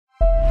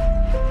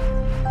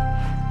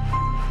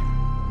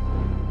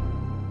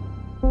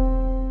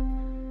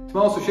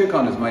Tomás Ó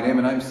Síocháin is my name,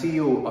 and I'm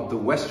CEO of the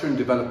Western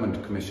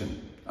Development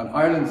Commission on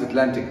Ireland's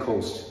Atlantic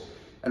coast.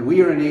 And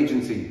we are an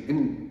agency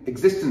in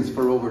existence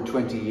for over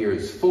 20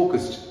 years,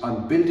 focused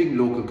on building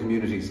local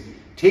communities,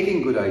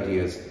 taking good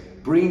ideas,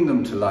 bringing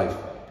them to life,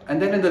 and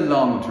then in the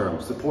long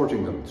term,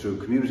 supporting them through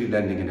community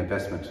lending and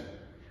investment.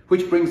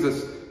 Which brings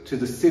us to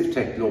the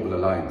CivTech Global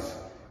Alliance.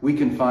 We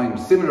can find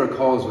similar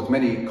calls with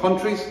many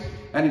countries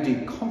and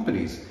indeed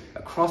companies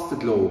across the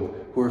globe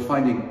who are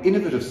finding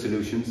innovative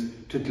solutions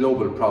to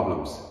global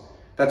problems.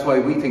 That's why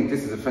we think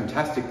this is a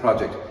fantastic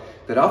project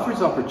that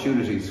offers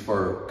opportunities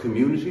for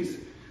communities,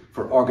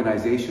 for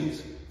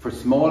organisations, for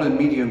small and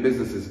medium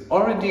businesses,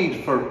 or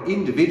indeed for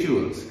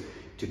individuals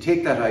to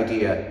take that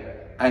idea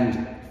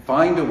and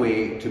find a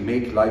way to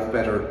make life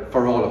better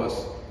for all of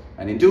us,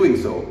 and in doing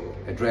so,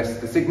 address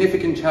the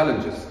significant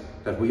challenges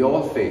that we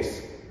all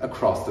face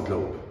across the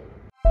globe.